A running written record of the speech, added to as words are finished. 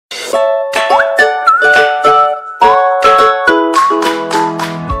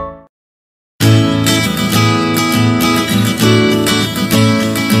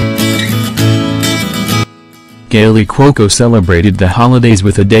Kaley Cuoco celebrated the holidays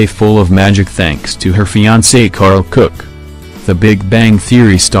with a day full of magic thanks to her fiance Karl Cook. The Big Bang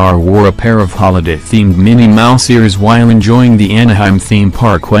Theory star wore a pair of holiday-themed Minnie Mouse ears while enjoying the Anaheim theme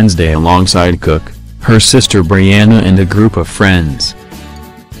park Wednesday alongside Cook, her sister Briana and a group of friends.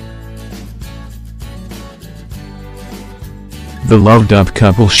 The loved-up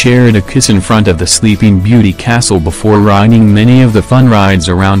couple shared a kiss in front of the Sleeping Beauty castle before riding many of the fun rides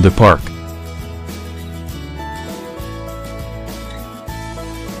around the park.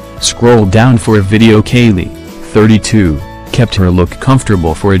 Scroll down for a video. Kaley, 32, kept her look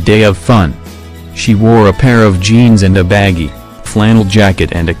comfortable for a day of fun. She wore a pair of jeans and a baggy, flannel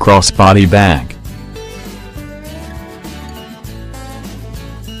jacket and a crossbody bag.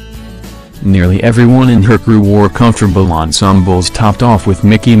 Nearly everyone in her crew wore comfortable ensembles topped off with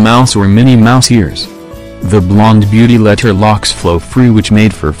Mickey Mouse or Minnie Mouse ears. The blonde beauty let her locks flow free, which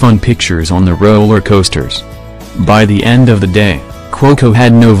made for fun pictures on the roller coasters. By the end of the day, Cuoco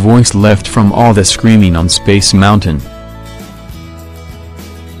had no voice left from all the screaming on Space Mountain.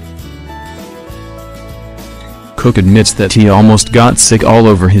 Cook admits that he almost got sick all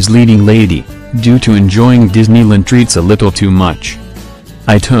over his leading lady, due to enjoying Disneyland treats a little too much.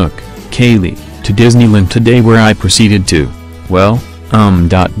 "I took Kaley to Disneyland today where I proceeded to,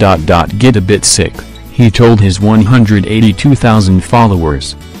 get a bit sick," he told his 182,000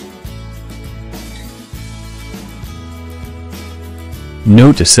 followers.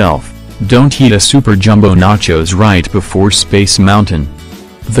 Note to self, don't eat a super jumbo nachos right before Space Mountain.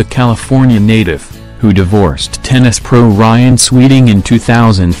 The California native, who divorced tennis pro Ryan Sweeting in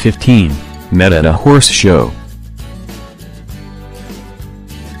 2015, met at a horse show.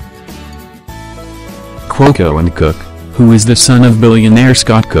 Cuoco and Cook, who is the son of billionaire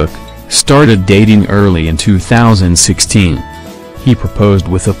Scott Cook, started dating early in 2016. He proposed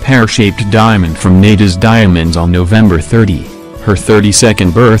with a pear-shaped diamond from Nata's Diamonds on November 30. Her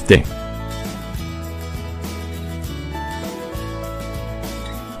 32nd birthday.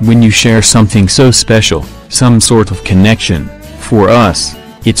 When you share something so special, some sort of connection, for us,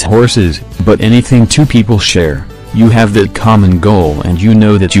 it's horses, but anything two people share, you have that common goal and you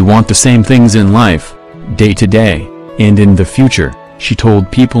know that you want the same things in life, day to day, and in the future, she told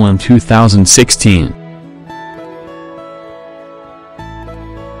People in 2016.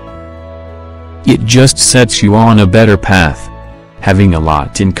 It just sets you on a better path. Having a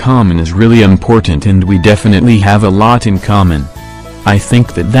lot in common is really important, and we definitely have a lot in common. I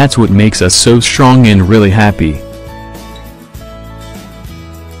think that that's what makes us so strong and really happy.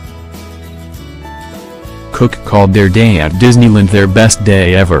 Cook called their day at Disneyland their best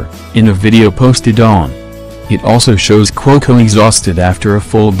day ever, in a video posted on. It also shows Cuoco exhausted after a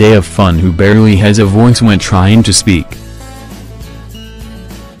full day of fun, who barely has a voice when trying to speak.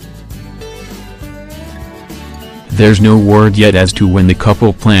 There's no word yet as to when the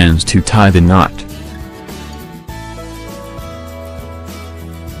couple plans to tie the knot.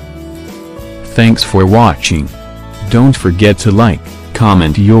 Thanks for watching. Don't forget to like,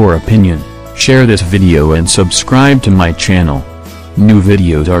 comment your opinion, share this video and subscribe to my channel. New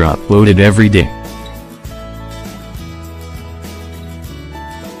videos are uploaded every day.